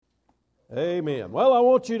Amen. Well, I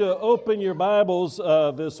want you to open your Bibles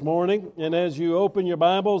this morning, and as you open your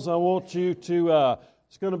Bibles, I want you to,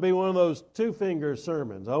 it's going to be one of those two-finger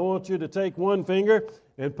sermons. I want you to take one finger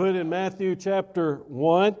and put in Matthew chapter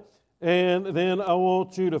 1, and then I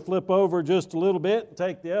want you to flip over just a little bit and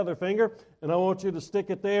take the other finger, and I want you to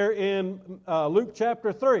stick it there in Luke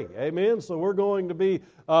chapter 3. Amen. So we're going to be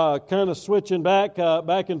kind of switching back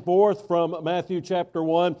and forth from Matthew chapter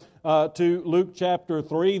 1 to Luke chapter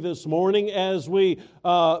 3 this morning as we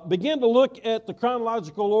begin to look at the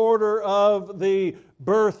chronological order of the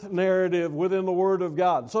birth narrative within the Word of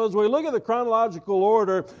God. So as we look at the chronological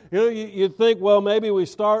order, you'd think, well, maybe we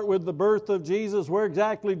start with the birth of Jesus. Where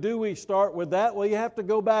exactly do we start with that? Well, you have to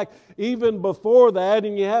go back even before that,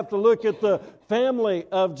 and you have to look at the family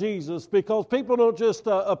of Jesus, because people don't just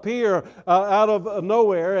appear out of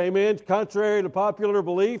nowhere, amen. Contrary to popular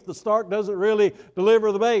belief, the stork doesn't really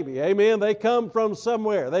deliver the baby, amen. They come from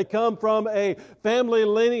somewhere. They come from a family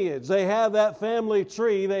lineage. They have that family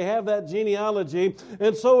tree. They have that genealogy.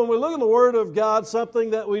 And so when we look at the Word of God, something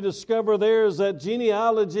that we discover there is that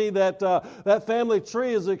genealogy, that family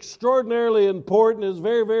tree is extraordinarily important, is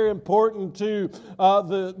very, very important to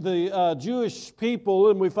the Jewish people.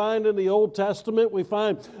 And we find in the Old Testament, we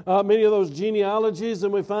find many of those genealogies,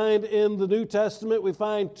 and we find in the New Testament, we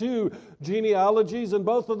find two genealogies, and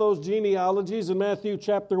both of those genealogies in Matthew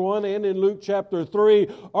chapter 1 and in Luke chapter 3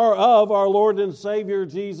 are of our Lord and Savior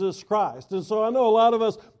Jesus Christ. And so I know a lot of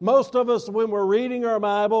us, most of us, when we're reading our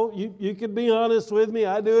Bible, you can be honest with me,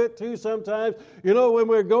 I do it too sometimes,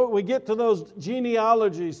 when we get to those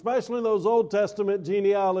genealogies, especially those Old Testament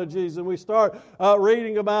genealogies, and we start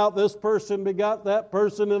reading about this person begot that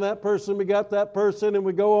person, and that person begot that person, and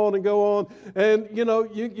we go on and go on, and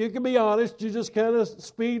you can be honest, you just kind of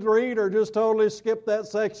speed read or just totally skip that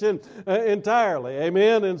section entirely,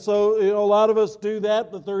 amen. And so a lot of us do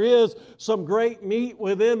that, but there is some great meat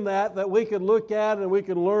within that we can look at and we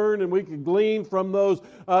can learn and we can glean from those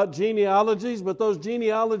genealogies. But those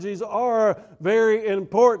genealogies are very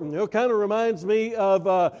important. It kind of reminds me of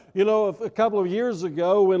a couple of years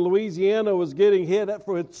ago when Louisiana was getting hit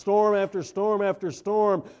with storm after storm after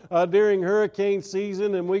storm during hurricane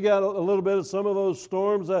season, and we got a little bit of some of those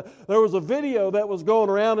storms. There was a video that was going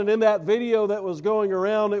around, and in that video that was going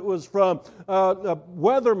around, it was from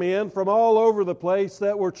weathermen from all over the place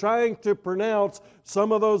that were trying to pronounce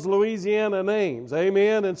some of those Louisiana names,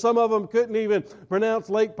 amen, and some of them couldn't even pronounce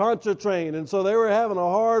Lake Pontchartrain, and so they were having a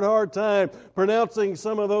hard time pronouncing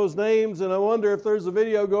some of those names. And I wonder if there's a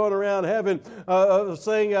video going around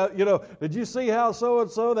saying, did you see how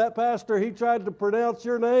so-and-so, that pastor, he tried to pronounce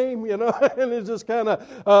your name, and it's just kind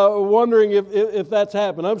of wondering if that's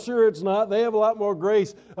happened. I'm sure it's not. They have a lot more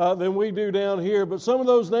grace than we do down here, but some of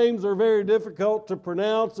those names are very difficult to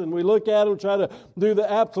pronounce, and we look at them, try to do the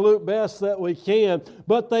absolute best that we can,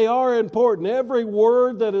 but they are important. Every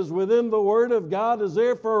word that is within the Word of God is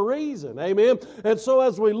there for a reason, amen. And so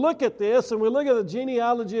as we look at this and we look at the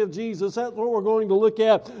genealogy of Jesus, that's what we're going to look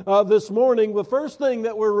at this morning. The first thing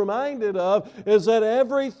that we're reminded of is that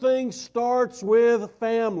everything starts with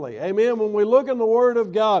family, amen. When we look in the Word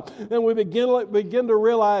of God and we begin to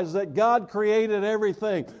realize that God created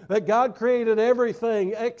everything,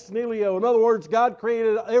 ex nihilo. In other words, God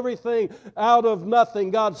created everything out of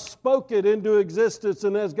nothing. God spoke it into existence,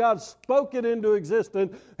 and as God spoke it into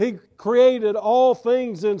existence, He created all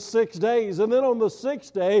things in 6 days. And then on the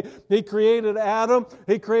sixth day, He created Adam.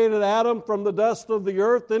 He created Adam from the dust of the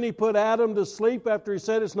earth. Then He put Adam to sleep after He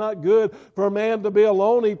said it's not good for a man to be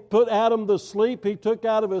alone. He put Adam to sleep. He took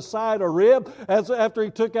out of his side a rib. After He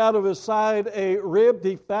took out of his side a rib,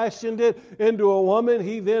 He fashioned it into a woman.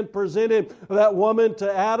 He then presented that woman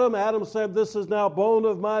to Adam. Adam said, "This is now bone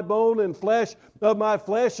of my bone and flesh of my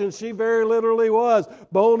flesh," and she very literally was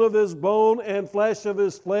bone of his bone and flesh of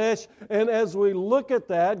his flesh. And as we look at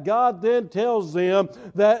that, God then tells them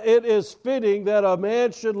that it is fitting that a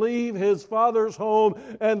man should leave his father's home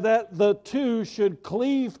and that the two should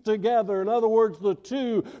cleave together. In other words, the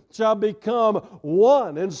two shall become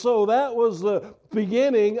one. And so that was the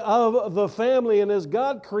beginning of the family. And as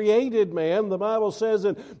God created man, the Bible says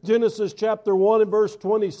in Genesis chapter 1 and verse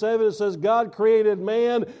 27, it says, God created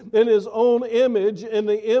man in His own image. In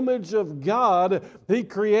the image of God, He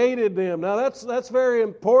created them. Now that's very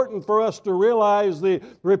important for us to realize the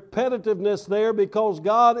repetitiveness there, because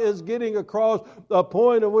God is getting across a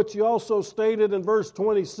point of which He also stated in verse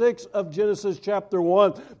 26 of Genesis chapter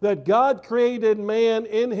 1, that God created man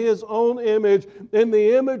in His own image. In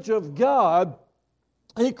the image of God,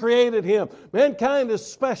 He created him. Mankind is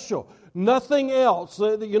special. Nothing else.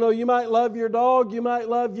 You might love your dog, you might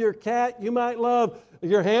love your cat, you might love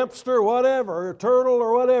your hamster, whatever, or turtle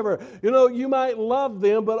or whatever. You might love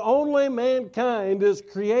them, but only mankind is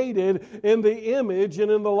created in the image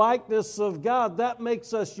and in the likeness of God. That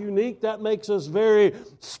makes us unique. That makes us very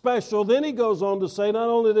special. Then he goes on to say, not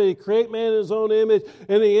only did he create man in his own image,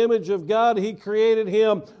 in the image of God, he created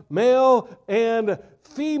him male and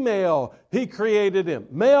female. He created him,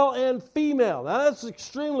 male and female. Now that's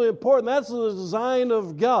extremely important. That's the design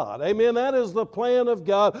of God. Amen. That is the plan of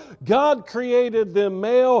God. God created them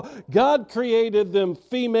male. God created them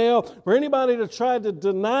female. For anybody to try to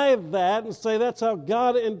deny that and say that's how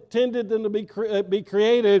God intended them to be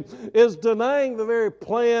created is denying the very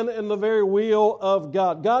plan and the very will of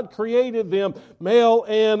God. God created them male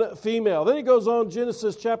and female. Then he goes on,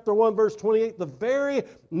 Genesis chapter 1, verse 28, the very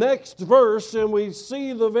next verse, and we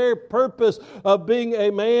see the very purpose of being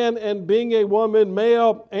a man and being a woman,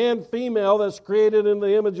 male and female, that's created in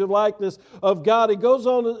the image and likeness of God. He goes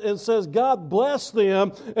on and says, God blessed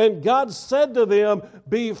them, and God said to them,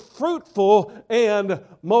 be fruitful and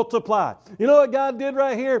multiply. You know what God did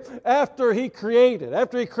right here? After He created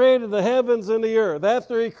the heavens and the earth,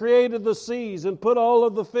 after He created the seas and put all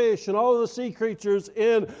of the fish and all of the sea creatures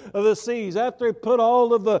in the seas, after He put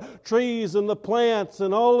all of the trees and the plants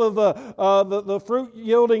and all of the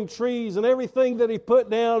fruit-yielding trees and everything that He put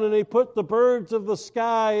down, and He put the birds of the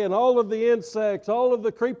sky and all of the insects, all of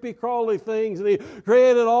the creepy-crawly things, and He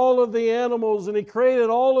created all of the animals, and He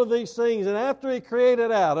created all of these things. And after He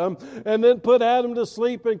created Adam and then put Adam to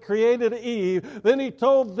sleep and created Eve, then He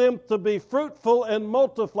told them to be fruitful and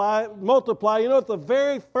multiply. You know what the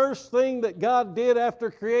very first thing that God did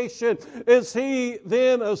after creation is He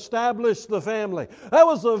then established the family. That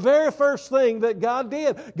was the very first thing that God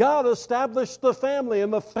did. God established the family,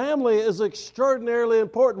 and the family is extraordinarily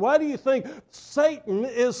important. Why do you think Satan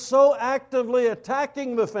is so actively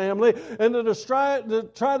attacking the family and to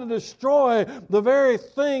try to destroy the very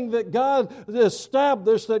thing that God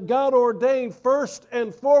established, that God ordained first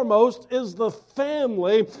and foremost is the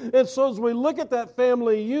family? And so as we look at that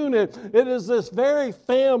family unit, it is this very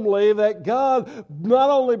family that God not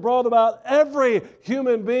only brought about every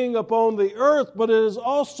human being upon the earth, but it is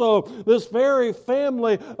also this very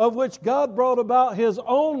family of which God brought about His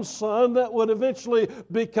own Son that would eventually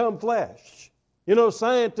become flesh. You know,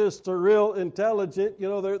 scientists are real intelligent. You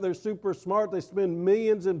know, they're super smart. They spend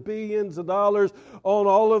millions and billions of dollars on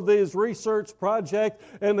all of these research projects,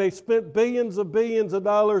 and they spent billions of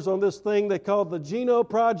dollars on this thing they called the Genome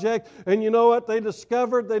Project. And you know what they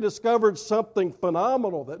discovered? They discovered something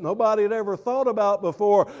phenomenal that nobody had ever thought about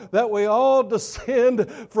before, that we all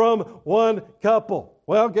descend from one couple.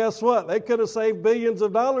 Well, guess what? They could have saved billions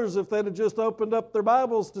of dollars if they'd have just opened up their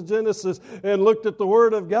Bibles to Genesis and looked at the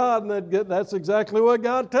Word of God, and that's exactly what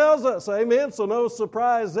God tells us. Amen? So no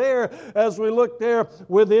surprise there as we look there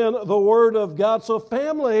within the Word of God. So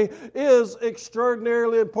family is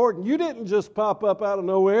extraordinarily important. You didn't just pop up out of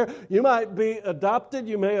nowhere. You might be adopted.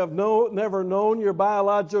 You may have never known your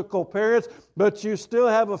biological parents, but you still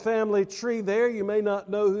have a family tree there. You may not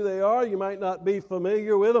know who they are. You might not be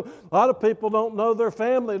familiar with them. A lot of people don't know their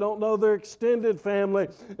family, don't know their extended family,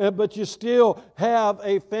 but you still have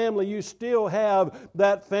a family. You still have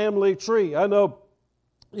that family tree. I know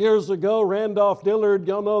years ago, Randolph Dillard,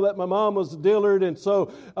 y'all know that my mom was a Dillard, and so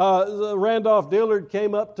Randolph Dillard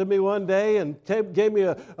came up to me one day and gave me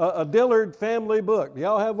a Dillard family book. Do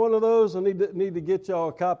y'all have one of those? I need to get y'all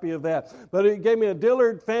a copy of that. But he gave me a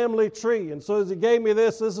Dillard family tree, and so as he gave me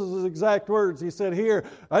this is his exact words. He said, "Here,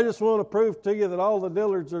 I just want to prove to you that all the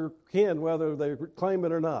Dillards are kin, whether they claim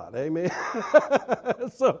it or not." Amen.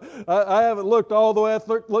 So I haven't looked all the way. I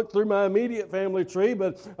looked through my immediate family tree,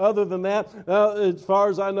 but other than that, as far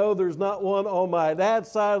as I know, there's not one on my dad's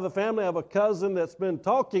side of the family. I have a cousin that's been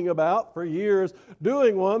talking about for years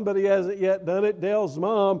doing one, but he hasn't yet done it. Dale's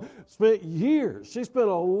mom spent years. She spent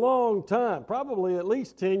a long time, probably at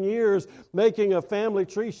least 10 years, making a family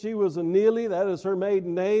tree. She was a Neely. That is her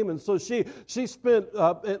maiden name. And so she spent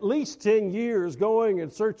at least 10 years going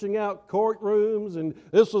and searching out courtrooms, and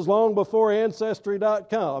this was long before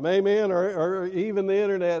Ancestry.com, amen, or even the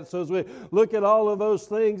internet. So as we look at all of those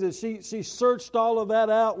things, and she searched all of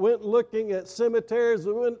that out, went looking at cemeteries,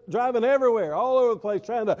 went driving everywhere, all over the place,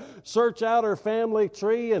 trying to search out her family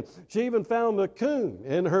tree, and she even found a coon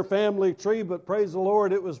in her family tree, but praise the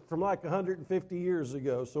Lord, it was from like 150 years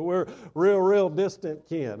ago, so we're real distant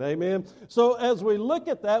kin, amen. So as we look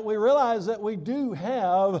at that, we realize that we do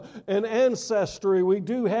have an ancestry, we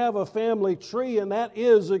do have have a family tree, and that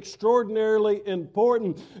is extraordinarily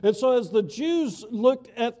important. And so as the Jews looked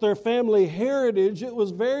at their family heritage, it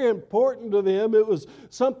was very important to them. It was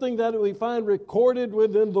something that we find recorded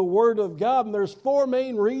within the Word of God. And there's four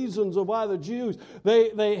main reasons of why the Jews,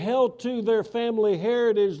 they held to their family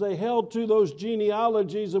heritage. They held to those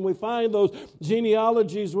genealogies, and we find those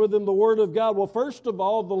genealogies within the Word of God. Well, first of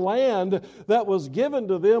all, the land that was given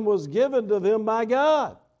to them by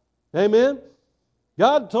God. Amen?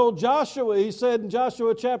 God told Joshua, He said in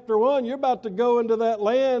Joshua chapter 1, you're about to go into that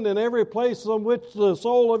land, and every place on which the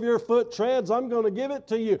sole of your foot treads, I'm going to give it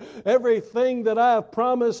to you. Everything that I have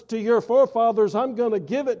promised to your forefathers, I'm going to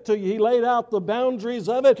give it to you. He laid out the boundaries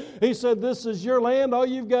of it. He said, this is your land. All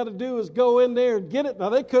you've got to do is go in there and get it. Now,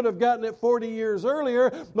 they could have gotten it 40 years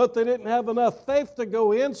earlier, but they didn't have enough faith to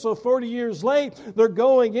go in. So 40 years late, they're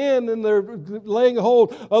going in and they're laying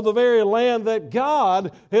hold of the very land that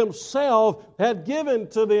God Himself had given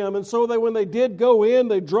to them. And so when they did go in,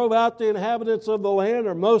 they drove out the inhabitants of the land,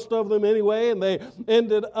 or most of them anyway, and they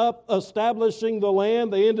ended up establishing the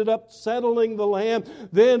land. They ended up settling the land.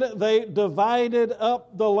 Then they divided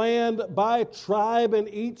up the land by tribe, and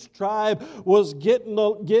each tribe was given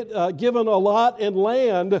a lot, and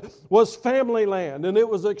land was family land. And it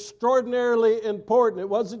was extraordinarily important. It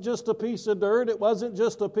wasn't just a piece of dirt. It wasn't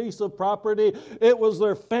just a piece of property. It was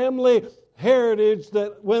their family heritage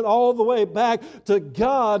that went all the way back to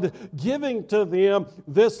God giving to them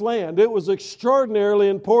this land. It was extraordinarily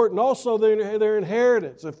important. Also, their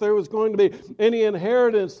inheritance. If there was going to be any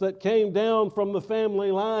inheritance that came down from the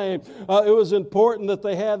family line, it was important that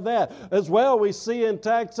they had that. As well, we see in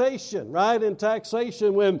taxation, right? In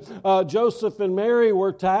taxation, when Joseph and Mary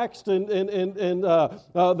were taxed, and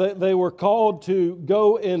they were called to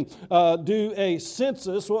go and do a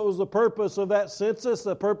census. What was the purpose of that census?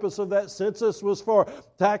 The purpose of that census was for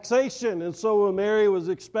taxation. And so when Mary was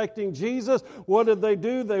expecting Jesus, what did they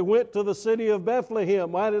do? They went to the city of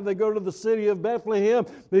Bethlehem. Why did they go to the city of Bethlehem?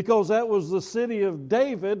 Because that was the city of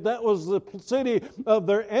David. That was the city of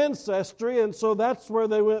their ancestry. And so that's where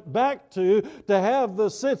they went back to have the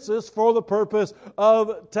census for the purpose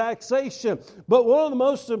of taxation. But one of the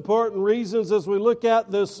most important reasons as we look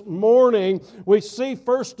at this morning, we see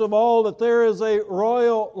first of all that there is a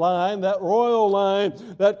royal line, that royal line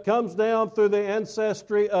that comes down through the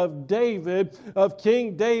ancestry of David, of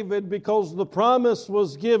King David, because the promise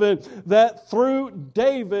was given that through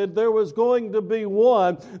David there was going to be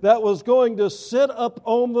one that was going to sit up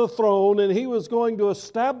on the throne, and he was going to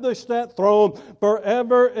establish that throne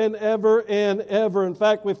forever and ever and ever. In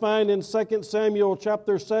fact, we find in 2 Samuel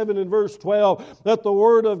chapter 7 and verse 12 that the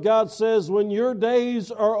Word of God says, when your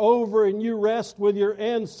days are over and you rest with your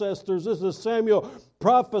ancestors, this is Samuel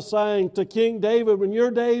prophesying to King David, when your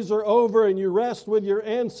days are over and you rest with your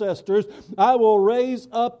ancestors, I will raise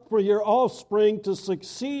up for your offspring to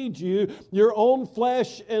succeed you, your own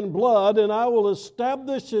flesh and blood, and I will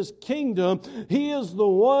establish His kingdom. He is the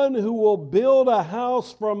one who will build a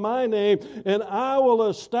house for my name, and I will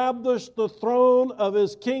establish the throne of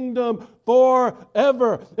His kingdom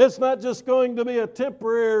forever. It's not just going to be a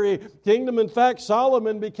temporary kingdom. In fact,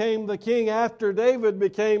 Solomon became the king after David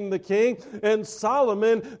became the king, and Solomon,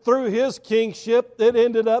 through his kingship, it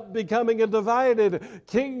ended up becoming a divided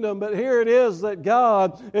kingdom. But here it is that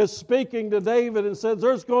God is speaking to David and says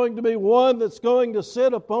there's going to be one that's going to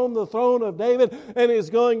sit upon the throne of David, and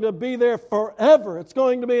he's going to be there forever. It's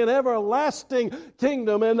going to be an everlasting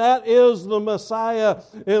kingdom, and that is the Messiah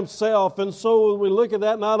Himself. And so when we look at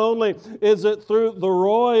that, not only is it through the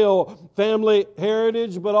royal family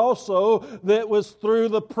heritage, but also that was through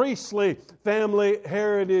the priestly family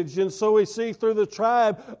heritage. And so we see through the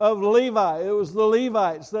tribe of Levi, it was the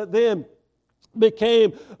Levites that then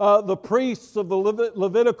became the priests of the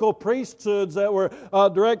Levitical priesthoods that were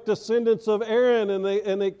direct descendants of Aaron,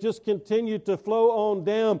 and they just continued to flow on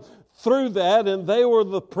down through that, and they were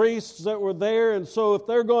the priests that were there. And so if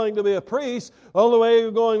they're going to be a priest, the only way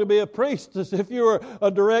you're going to be a priest is if you were a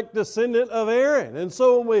direct descendant of Aaron. And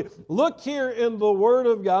so when we look here in the Word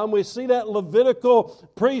of God, and we see that Levitical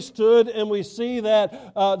priesthood, and we see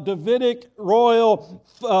that Davidic royal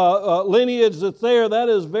lineage that's there, that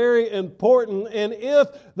is very important. And if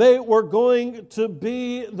they were going to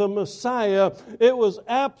be the Messiah, it was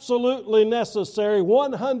absolutely necessary,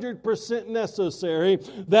 100% necessary,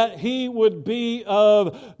 that He would be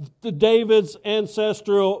of David's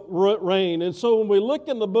ancestral reign. And so when we look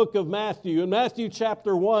in the book of Matthew, in Matthew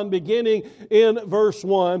chapter 1, beginning in verse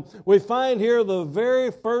 1, we find here the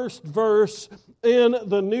very first verse in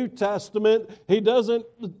the New Testament. He doesn't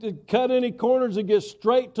cut any corners. He gets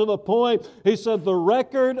straight to the point. He said, the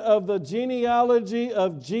record of the genealogy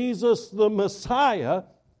of Jesus the Messiah,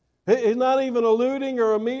 He's not even alluding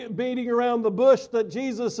or beating around the bush that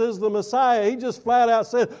Jesus is the Messiah. He just flat out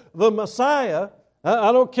said, the Messiah.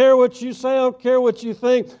 I don't care what you say, I don't care what you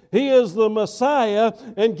think. He is the Messiah,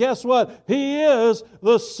 and guess what? He is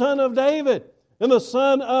the Son of David and the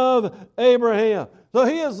Son of Abraham. So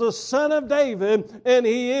He is the Son of David, and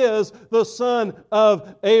He is the Son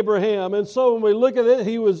of Abraham. And so when we look at it,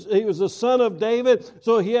 He was the Son of David,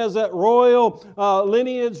 so He has that royal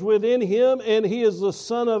lineage within Him, and He is the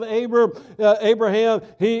Son of Abraham.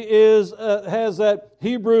 He has that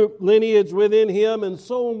Hebrew lineage within Him. And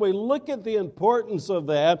so when we look at the importance of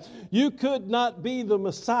that, you could not be the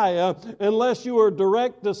Messiah unless you were a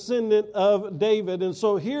direct descendant of David. And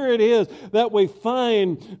so here it is that we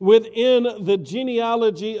find within the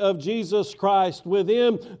genealogy of Jesus Christ,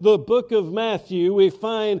 within the book of Matthew, we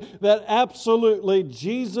find that absolutely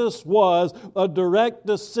Jesus was a direct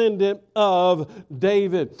descendant of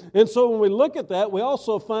David. And so when we look at that, we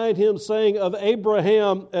also find Him saying of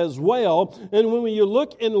Abraham as well. And when you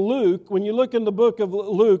look in Luke, when you look in the book of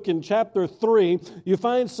Luke in chapter 3, you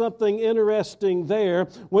find something interesting there.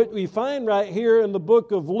 What we find right here in the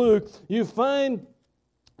book of Luke, you find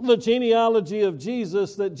the genealogy of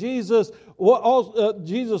Jesus, that Jesus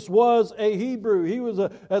was a Hebrew. He was,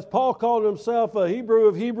 as Paul called himself, a Hebrew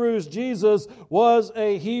of Hebrews. Jesus was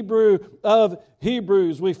a Hebrew of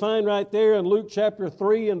Hebrews. We find right there in Luke chapter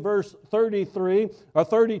 3 and verse 33, or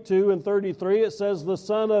 32 and 33, it says, the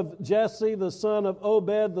son of Jesse, the son of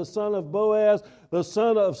Obed, the son of Boaz, the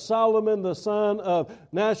son of Solomon, the son of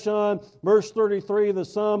Nahshon. Verse 33, the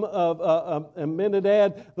son of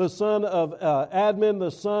Amminadab, the son of Admin, the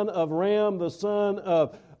son of Ram, the son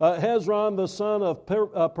of Hezron, the son of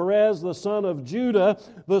Perez, the son of Judah,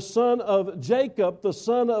 the son of Jacob, the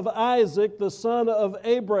son of Isaac, the son of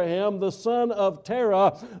Abraham, the son of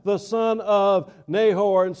Terah, the son of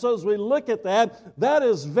Nahor. And so as we look at that, that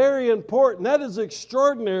is very important. That is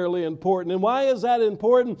extraordinarily important. And why is that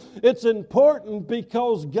important? It's important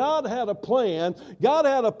because God had a plan. God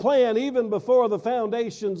had a plan even before the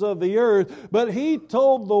foundations of the earth, but He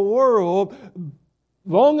told the world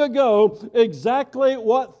long ago exactly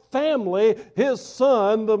what family His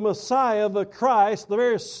Son, the Messiah, the Christ, the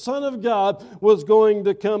very Son of God, was going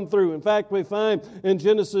to come through. In fact, we find in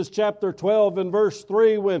Genesis chapter 12 and verse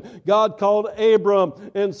 3 when God called Abram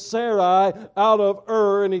and Sarai out of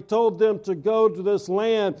Ur, and He told them to go to this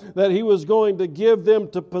land that He was going to give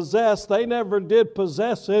them to possess. They never did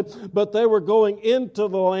possess it, but they were going into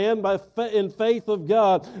the land in faith of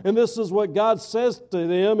God. And this is what God says to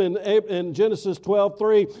them in Genesis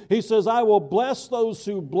 12:3. He says, I will bless those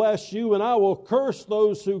who bless you, and I will curse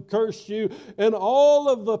those who curse you, and all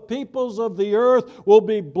of the peoples of the earth will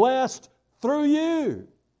be blessed through you.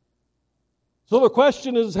 So the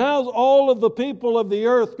question is, how's all of the people of the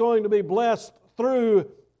earth going to be blessed through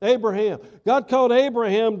Abraham? God called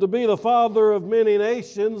Abraham to be the father of many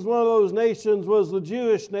nations. One of those nations was the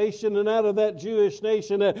Jewish nation, and out of that Jewish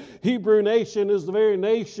nation, that Hebrew nation, is the very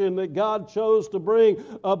nation that God chose to bring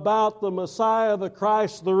about the Messiah, the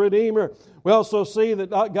Christ, the Redeemer. We also see that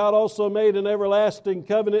God also made an everlasting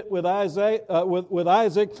covenant with Isaac.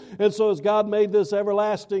 And so as God made this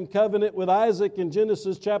everlasting covenant with Isaac in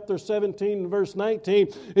Genesis chapter 17 and verse 19,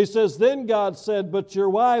 He says, then God said, but your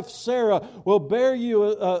wife Sarah will bear you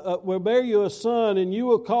a son, and you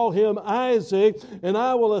will call him Isaac, and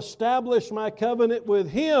I will establish my covenant with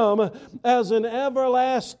him as an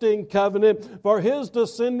everlasting covenant for his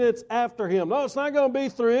descendants after him. No, it's not going to be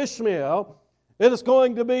through Ishmael. It is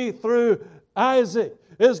going to be through Isaac.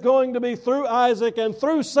 It's going to be through Isaac and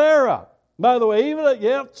through Sarah. By the way,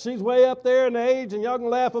 she's way up there in age, and y'all can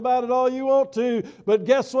laugh about it all you want to, but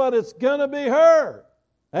guess what? It's going to be her.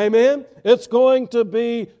 Amen? It's going to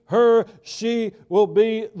be her. She will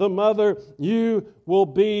be the mother. You will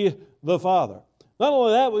be the father. Not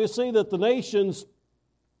only that, we see that the nations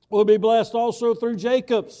will be blessed also through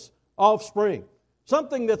Jacob's offspring.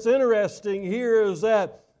 Something that's interesting here is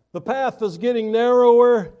that the path is getting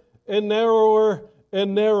narrower and narrower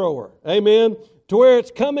and narrower. Amen? To where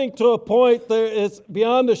it's coming to a point there, it's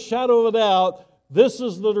beyond a shadow of a doubt, this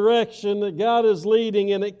is the direction that God is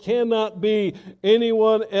leading, and it cannot be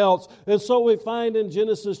anyone else. And so we find in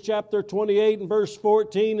Genesis chapter 28 and verse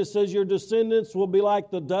 14, it says, your descendants will be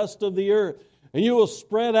like the dust of the earth, and you will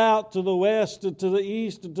spread out to the west and to the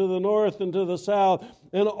east and to the north and to the south.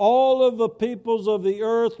 and all of the peoples of the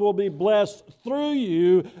earth will be blessed through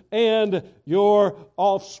you and your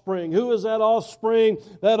offspring. Who is that offspring?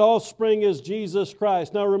 That offspring is Jesus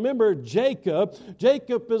Christ. Now remember Jacob.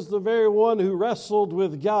 Jacob is the very one who wrestled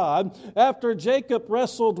with God. After Jacob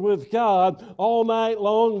wrestled with God all night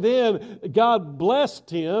long, then God blessed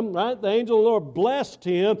him, right? The angel of the Lord blessed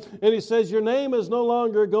him, and he says, your name is no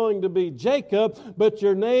longer going to be Jacob, but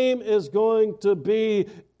your name is going to be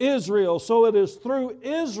Israel. So it is through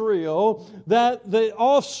Israel that the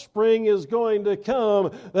offspring is going to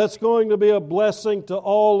come that's going to be a blessing to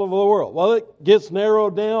all of the world. Well, it gets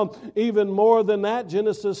narrowed down even more than that.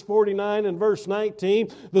 Genesis 49 and verse 19,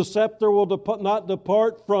 the scepter will not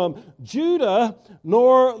depart from Judah,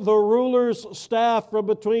 nor the ruler's staff from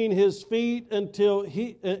between his feet until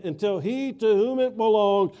he to whom it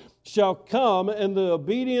belongs shall come, and the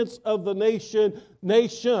obedience of the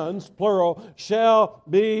nations, plural, shall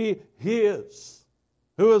be his.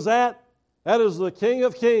 Who is that? That is the King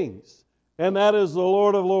of Kings, and that is the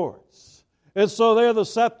Lord of Lords. And so there the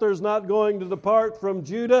scepter is not going to depart from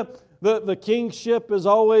Judah. The kingship is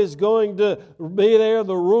always going to be there.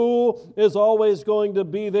 The rule is always going to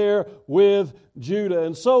be there with Judah.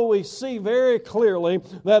 And so we see very clearly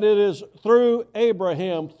that it is through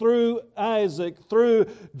Abraham, through Isaac, through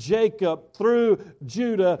Jacob, through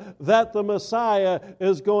Judah that the Messiah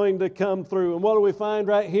is going to come through. And what do we find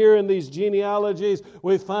right here in these genealogies?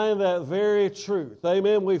 We find that very truth.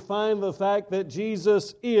 Amen. We find the fact that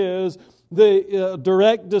Jesus is the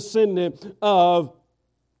direct descendant of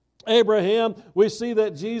Abraham. We see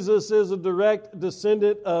that Jesus is a direct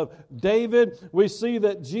descendant of David. We see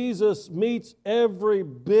that Jesus meets every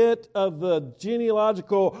bit of the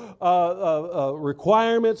genealogical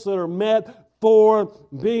requirements that are met for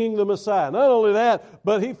being the Messiah. Not only that,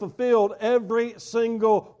 but He fulfilled every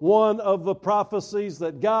single one of the prophecies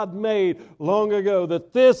that God made long ago,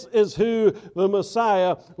 that this is who the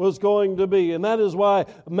Messiah was going to be. And that is why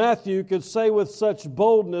Matthew could say with such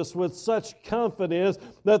boldness, with such confidence,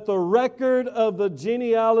 that the record of the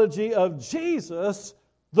genealogy of Jesus,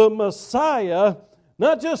 the Messiah,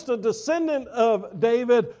 not just a descendant of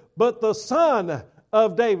David, but the son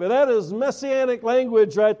of David. That is messianic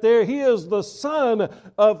language right there. He is the son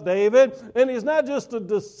of David, and he's not just a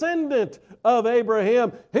descendant of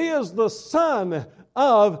Abraham. He is the son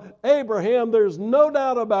of Abraham. There's no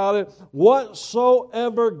doubt about it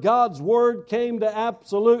whatsoever. God's word came to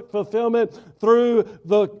absolute fulfillment through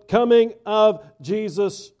the coming of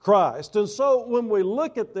Jesus Christ. And so when we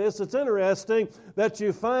look at this, it's interesting that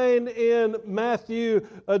you find in Matthew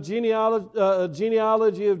a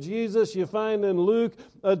genealogy of Jesus. You find in Luke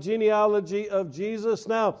a genealogy of Jesus.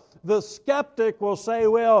 Now, the skeptic will say,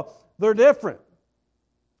 well, they're different.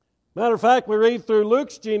 Matter of fact, we read through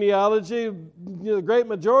Luke's genealogy, the great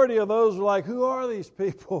majority of those are like, who are these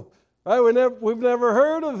people? Right? We've never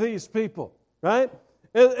heard of these people, right?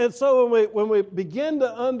 And so when we begin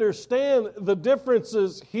to understand the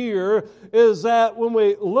differences here, is that when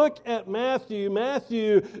we look at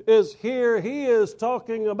Matthew is here. He is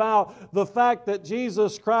talking about the fact that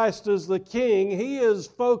Jesus Christ is the King. He is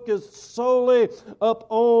focused solely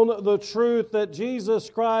upon the truth that Jesus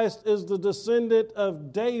Christ is the descendant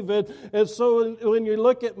of David. And so when you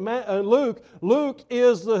look at Luke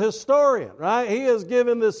is the historian, right? He has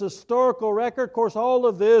given this historical record. Of course, all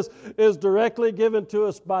of this is directly given to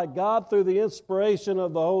us by God through the inspiration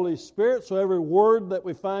of the Holy Spirit. So every word that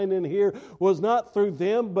we find in here was not through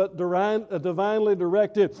them, but divinely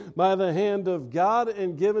directed by the hand of God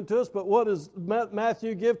and given to us. But what does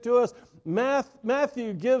Matthew give to us?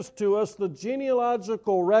 Matthew gives to us the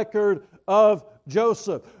genealogical record of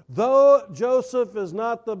Joseph. Though Joseph is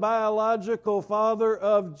not the biological father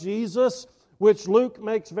of Jesus, which Luke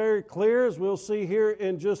makes very clear, as we'll see here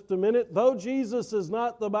in just a minute. Though Joseph is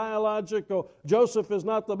not the biological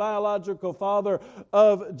father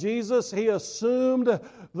of Jesus, he assumed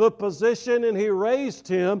the position and he raised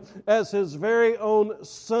him as his very own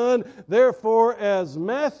son. Therefore, as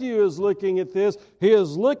Matthew is looking at this, he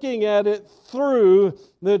is looking at it through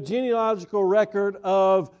the genealogical record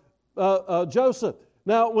of Joseph.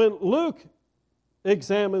 Now, when Luke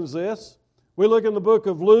examines this, we look in the book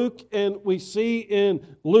of Luke and we see in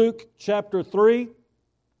Luke chapter 3.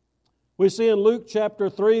 We see in Luke chapter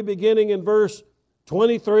 3 beginning in verse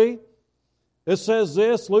 23. It says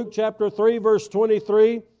this, Luke chapter 3 verse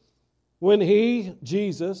 23. When he,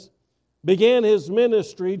 Jesus, began his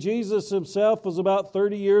ministry, Jesus himself was about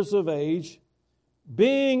 30 years of age,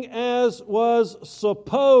 being as was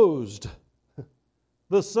supposed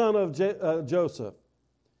the son of Joseph.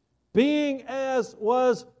 Being as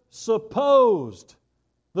was supposed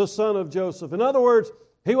the son of Joseph. In other words,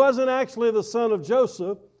 He wasn't actually the son of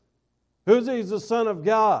Joseph. He's the son of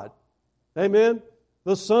God. Amen?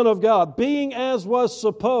 The son of God, being as was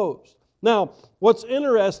supposed. Now, what's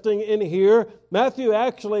interesting in here, Matthew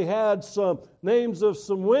actually had some names of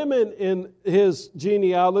some women in his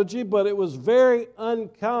genealogy, but it was very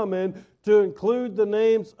uncommon to include the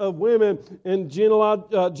names of women in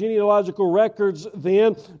genealogical records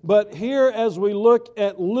then. But here, as we look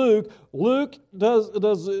at Luke, Luke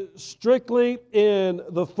does it strictly in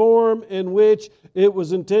the form in which it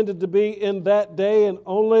was intended to be in that day, and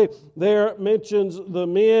only there mentions the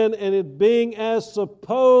men, and it being as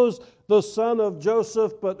supposed the son of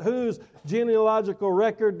Joseph, but whose genealogical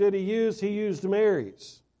record did he use? He used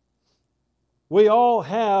Mary's. We all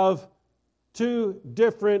have two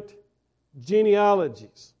different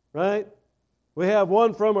genealogies, right? We have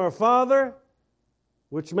one from our father,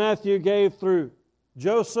 which Matthew gave through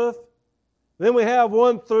Joseph. Then we have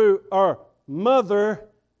one through our mother,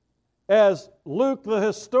 as Luke the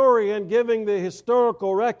historian, giving the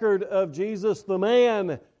historical record of Jesus, the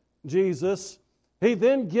man Jesus. He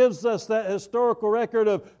then gives us that historical record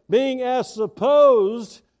of being as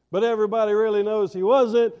supposed, but everybody really knows he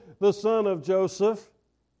wasn't, the son of Joseph.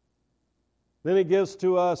 Then he gives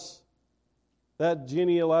to us that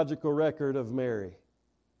genealogical record of Mary.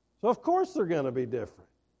 So of course they're going to be different,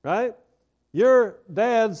 right? Your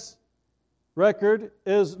dad's record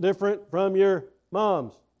is different from your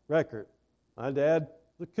mom's record. My dad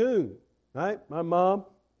was a Coon, right? My mom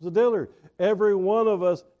was a Dillard. Every one of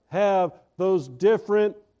us have those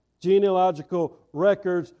different genealogical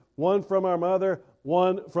records, one from our mother,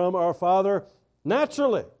 one from our father.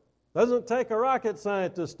 Naturally, doesn't take a rocket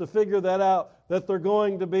scientist to figure that out, that they're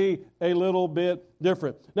going to be a little bit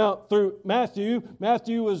different. Now, through Matthew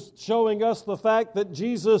was showing us the fact that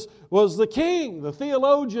Jesus was the king, the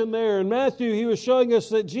theologian there. In Matthew, he was showing us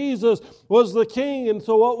that Jesus was the king. And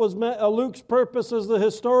so what was Luke's purpose as the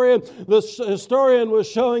historian? The historian was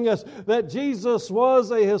showing us that Jesus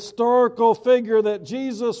was a historical figure, that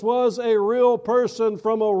Jesus was a real person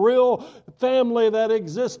from a real family that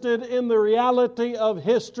existed in the reality of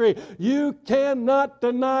history. You cannot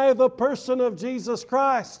deny the person of Jesus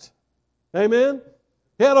Christ. Amen?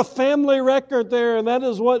 He had a family record there, and that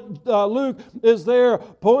is what Luke is there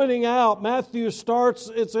pointing out. Matthew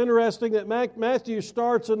starts, it's interesting that Matthew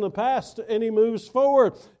starts in the past and he moves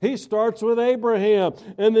forward. He starts with Abraham,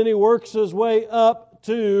 and then he works his way up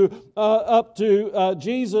to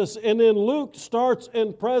Jesus, and then Luke starts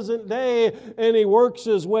in present day and he works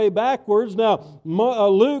his way backwards. Now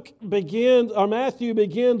Matthew begins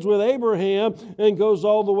with Abraham and goes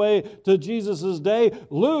all the way to Jesus' day.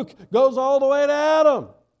 Luke goes all the way to Adam.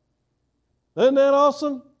 Isn't that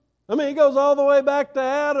awesome? I mean, he goes all the way back to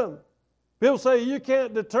Adam. People say you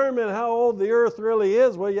can't determine how old the earth really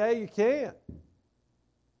is. Well, yeah, you can.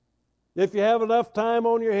 If you have enough time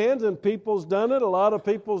on your hands, and people's done it, a lot of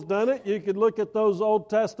people's done it, you could look at those Old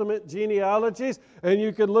Testament genealogies, and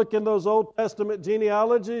you could look in those Old Testament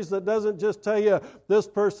genealogies that doesn't just tell you this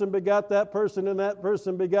person begot that person and that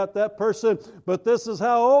person begot that person, but this is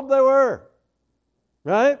how old they were,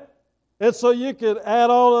 right? And so you could add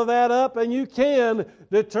all of that up, and you can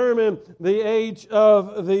determine the age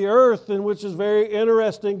of the earth, and which is very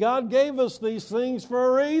interesting. God gave us these things for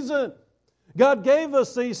a reason. God gave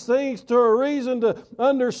us these things to a reason to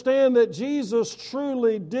understand that Jesus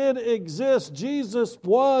truly did exist. Jesus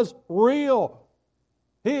was real.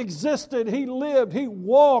 He existed. He lived. He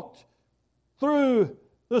walked through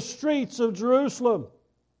the streets of Jerusalem.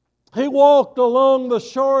 He walked along the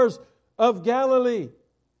shores of Galilee.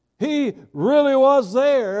 He really was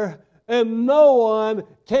there, and no one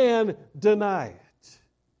can deny it.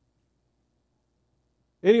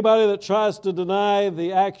 Anybody that tries to deny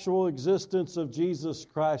the actual existence of Jesus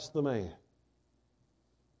Christ the man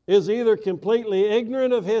is either completely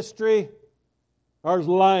ignorant of history or is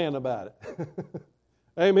lying about it.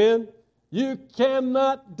 Amen? You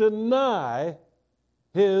cannot deny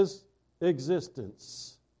His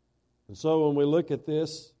existence. And so when we look at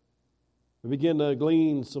this, we begin to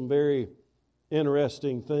glean some very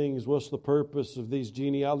interesting things. What's the purpose of these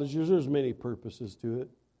genealogies? There's many purposes to it.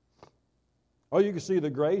 Oh, you can see the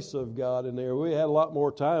grace of God in there. We had a lot more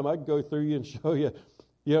time. I could go through you and show you.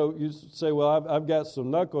 You know, you say, well, I've got some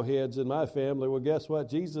knuckleheads in my family. Well, guess what?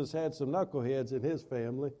 Jesus had some knuckleheads in His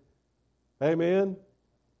family. Amen?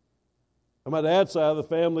 On my dad's side of the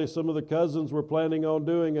family, some of the cousins were planning on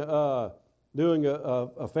doing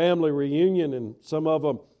a family reunion, and some of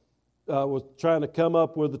them was trying to come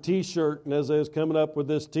up with a T-shirt. And as they was coming up with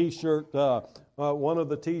this T-shirt, one of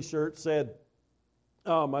the T-shirts said,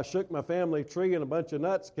 I shook my family tree and a bunch of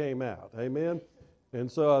nuts came out. Amen? And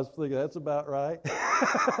so I was thinking, that's about right.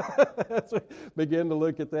 Begin to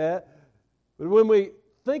look at that. But when we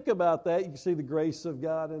think about that, you can see the grace of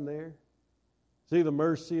God in there. See the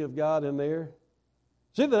mercy of God in there.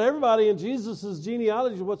 See that everybody in Jesus'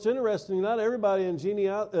 genealogy, what's interesting, not everybody in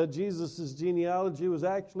Jesus' genealogy was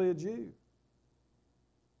actually a Jew.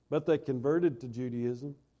 But they converted to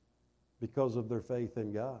Judaism because of their faith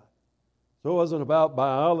in God. So it wasn't about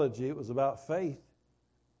biology, it was about faith.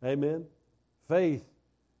 Amen? Faith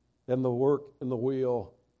in the work and the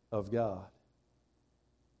will of God.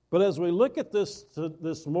 But as we look at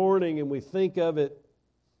this morning and we think of it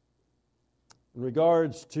in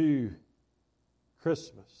regards to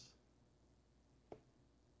Christmas.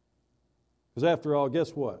 Because after all,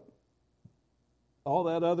 guess what? All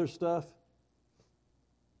that other stuff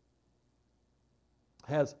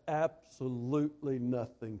has absolutely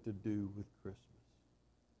nothing to do with Christmas.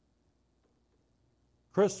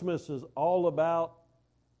 Christmas is all about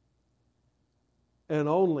and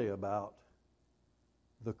only about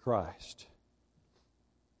the Christ.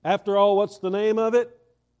 After all, what's the name of it?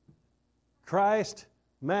 Christ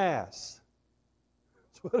Mass.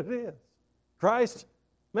 That's what it is. Christ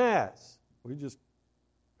Mass. We just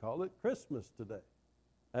call it Christmas today.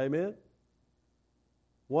 Amen?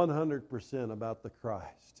 100% about the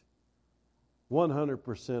Christ.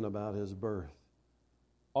 100% about His birth.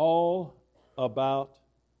 All about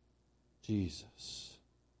Jesus.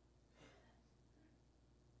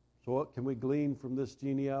 So what can we glean from this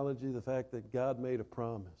genealogy? The fact that God made a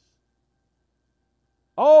promise.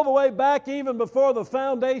 All the way back even before the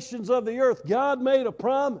foundations of the earth, God made a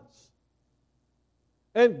promise.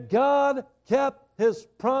 And God kept His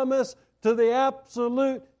promise to the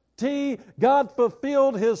absolute T. God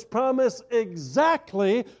fulfilled His promise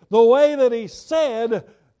exactly the way that He said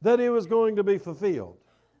that it was going to be fulfilled.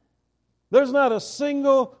 There's not a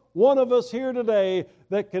single one of us here today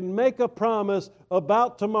that can make a promise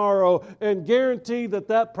about tomorrow and guarantee that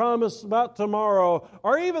that promise about tomorrow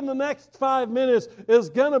or even the next 5 minutes is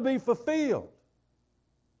going to be fulfilled.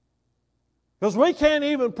 Because we can't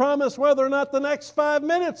even promise whether or not the next 5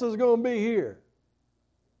 minutes is going to be here.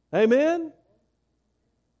 Amen?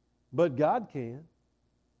 But God can.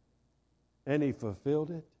 And He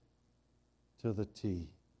fulfilled it to the T.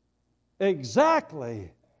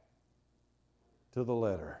 Exactly to the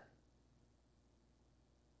letter.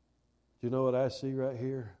 Do you know what I see right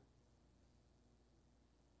here?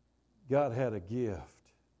 God had a gift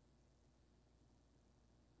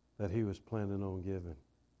that He was planning on giving.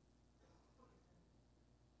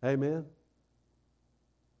 Amen?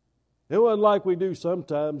 It wasn't like we do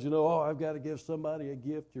sometimes, I've got to give somebody a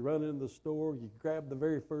gift. You run into the store, you grab the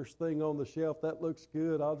very first thing on the shelf, that looks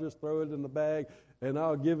good, I'll just throw it in the bag and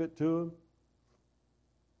I'll give it to them.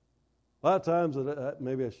 A lot of times,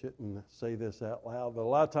 maybe I shouldn't say this out loud, but a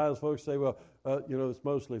lot of times folks say, it's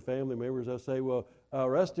mostly family members. I say,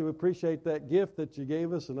 Rusty, we appreciate that gift that you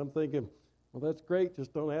gave us. And I'm thinking, well, that's great.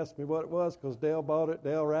 Just don't ask me what it was because Dale bought it,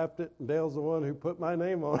 Dale wrapped it, and Dale's the one who put my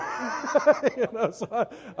name on it. So I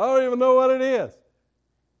don't even know what it is.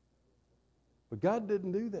 But God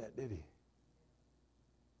didn't do that, did He?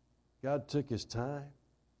 God took His time.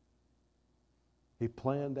 He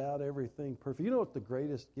planned out everything perfect. You know what the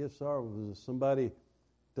greatest gifts are? When somebody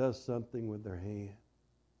does something with their hand.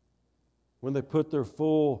 When they put their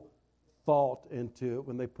full thought into it.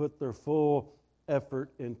 When they put their full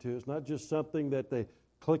effort into it. It's not just something that they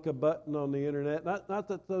click a button on the internet. Not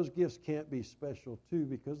that those gifts can't be special too,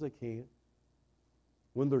 because they can.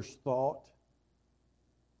 When there's thought,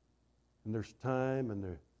 and there's time, and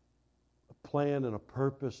there's a plan and a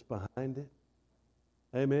purpose behind it.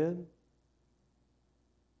 Amen?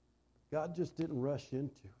 God just didn't rush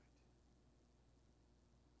into it.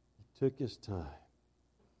 He took His time.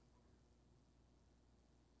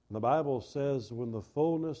 And the Bible says, when the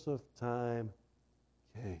fullness of time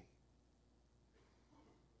came,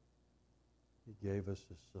 He gave us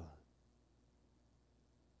His Son.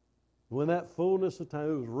 When that fullness of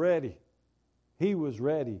time, it was ready. He was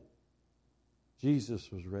ready.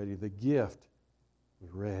 Jesus was ready. The gift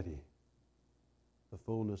was ready. The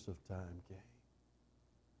fullness of time came.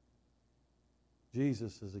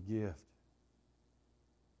 Jesus is a gift.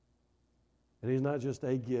 And He's not just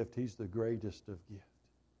a gift, He's the greatest of gifts.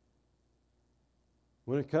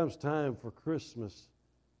 When it comes time for Christmas,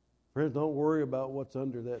 friends, don't worry about what's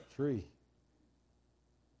under that tree.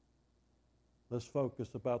 Let's focus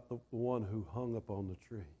about the one who hung upon the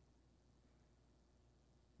tree.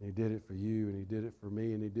 And He did it for you, and He did it for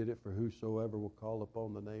me, and He did it for whosoever will call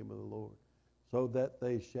upon the name of the Lord, so that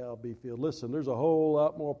they shall be filled. Listen, there's a whole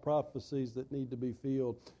lot more prophecies that need to be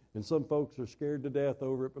filled And some folks are scared to death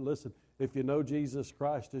over it. But listen, if you know Jesus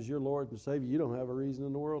Christ as your Lord and Savior, you don't have a reason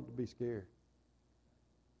in the world to be scared.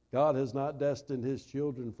 God has not destined His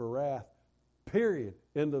children for wrath. Period.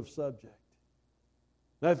 End of subject.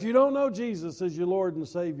 Now, if you don't know Jesus as your Lord and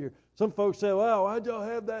Savior, some folks say, well, why'd y'all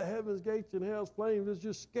have that heaven's gates and hell's flames? It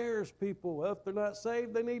just scares people. Well, if they're not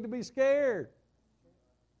saved, they need to be scared.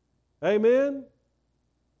 Amen?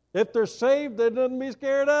 If they're saved, they don't be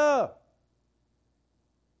scared of.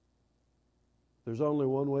 There's only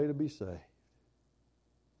one way to be saved.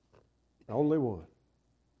 Only one.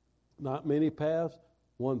 Not many paths,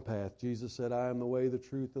 one path. Jesus said, I am the way, the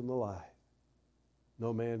truth, and the life.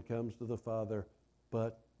 No man comes to the Father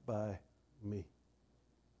but by me.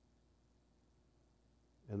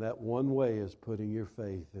 And that one way is putting your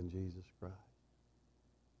faith in Jesus Christ.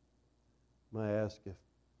 May I ask if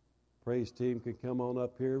praise team could come on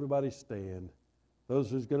up here? Everybody stand. Those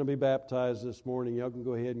who's going to be baptized this morning, y'all can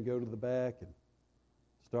go ahead and go to the back and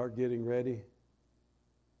start getting ready.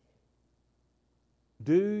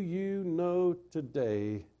 Do you know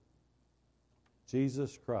today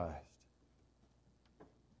Jesus Christ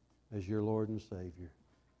as your Lord and Savior?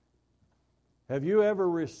 Have you ever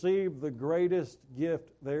received the greatest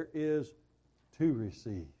gift there is to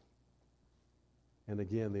receive? And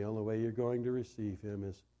again, the only way you're going to receive Him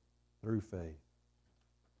is through faith.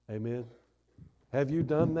 Amen? Have you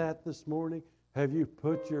done that this morning? Have you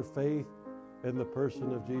put your faith in the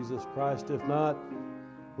person of Jesus Christ? If not,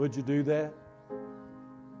 would you do that?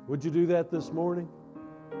 Would you do that this morning?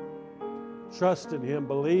 Trust in Him.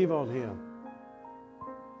 Believe on Him.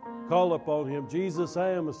 Call upon Him. Jesus,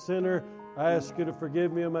 I am a sinner. I ask you to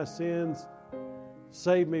forgive me of my sins.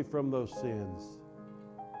 Save me from those sins.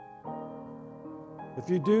 If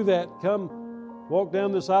you do that, come walk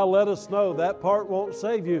down this aisle. Let us know. That part won't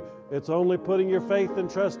save you. It's only putting your faith and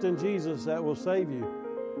trust in Jesus that will save you.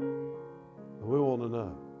 We want to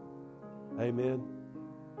know. Amen.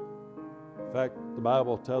 In fact, the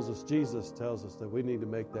Bible tells us, Jesus tells us that we need to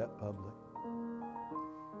make that public.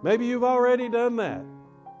 Maybe you've already done that.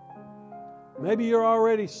 Maybe you're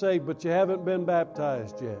already saved, but you haven't been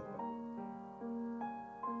baptized yet.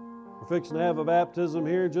 We're fixing to have a baptism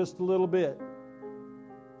here in just a little bit.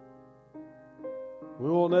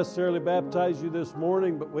 We won't necessarily baptize you this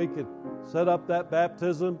morning, but we could set up that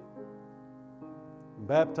baptism and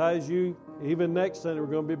baptize you even next Sunday. We're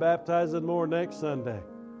going to be baptizing more next Sunday.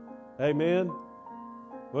 Amen.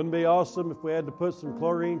 Wouldn't it be awesome if we had to put some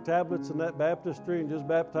chlorine tablets in that baptistry and just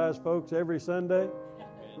baptize folks every Sunday?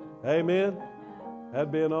 Amen.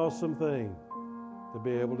 That'd be an awesome thing to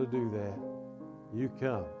be able to do that. You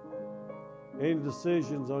come. Any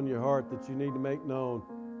decisions on your heart that you need to make known,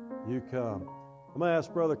 you come. I'm going to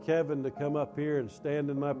ask Brother Kevin to come up here and stand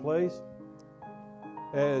in my place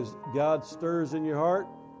as God stirs in your heart.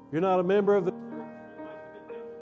 If you're not a member of the